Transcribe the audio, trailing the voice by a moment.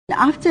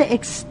After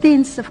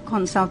extensive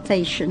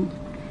consultation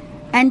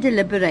and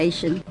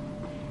deliberation,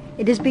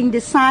 it has been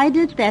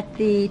decided that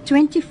the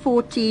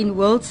 2014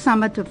 World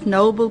Summit of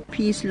Nobel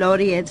Peace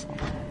Laureates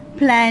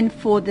planned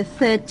for the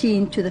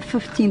 13th to the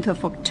 15th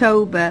of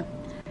October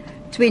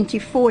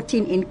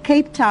 2014 in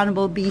Cape Town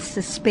will be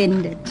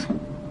suspended.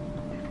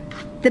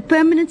 The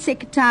Permanent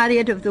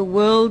Secretariat of the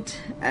World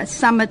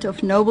Summit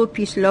of Nobel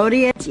Peace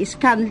Laureates is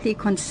currently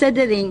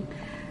considering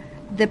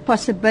the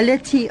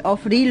possibility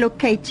of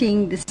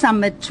relocating the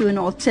summit to an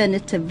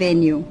alternative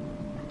venue.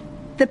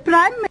 The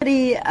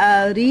primary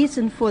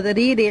reason for the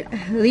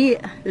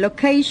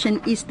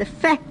relocation is the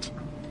fact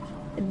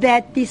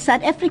that the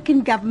South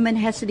African government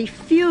has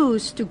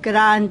refused to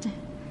grant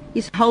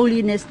His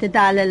Holiness the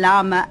Dalai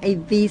Lama a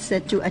visa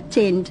to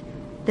attend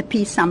the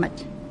Peace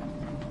Summit.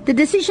 The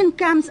decision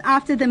comes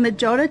after the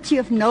majority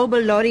of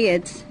Nobel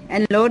laureates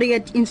and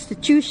laureate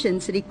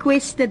institutions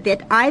requested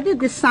that either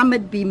the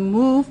summit be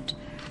moved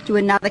to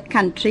another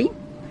country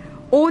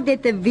or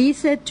that the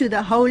visa to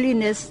the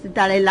Holiness the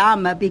Dalai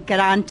Lama be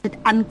granted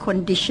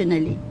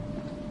unconditionally.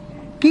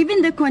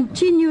 Given the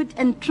continued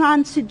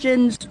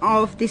intransigence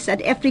of the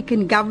South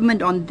African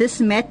government on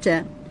this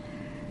matter,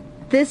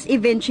 this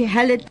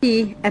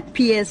eventuality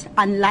appears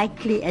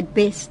unlikely at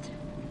best.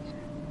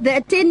 The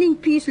attending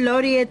peace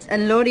laureates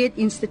and laureate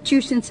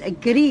institutions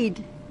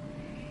agreed,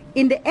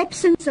 in the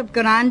absence of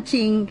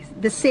granting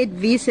the said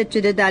visa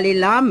to the Dalai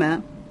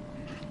Lama,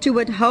 to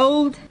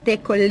withhold their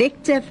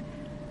collective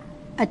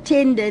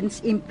attendance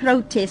in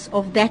protest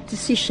of that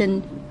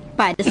decision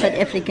by the South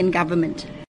African government.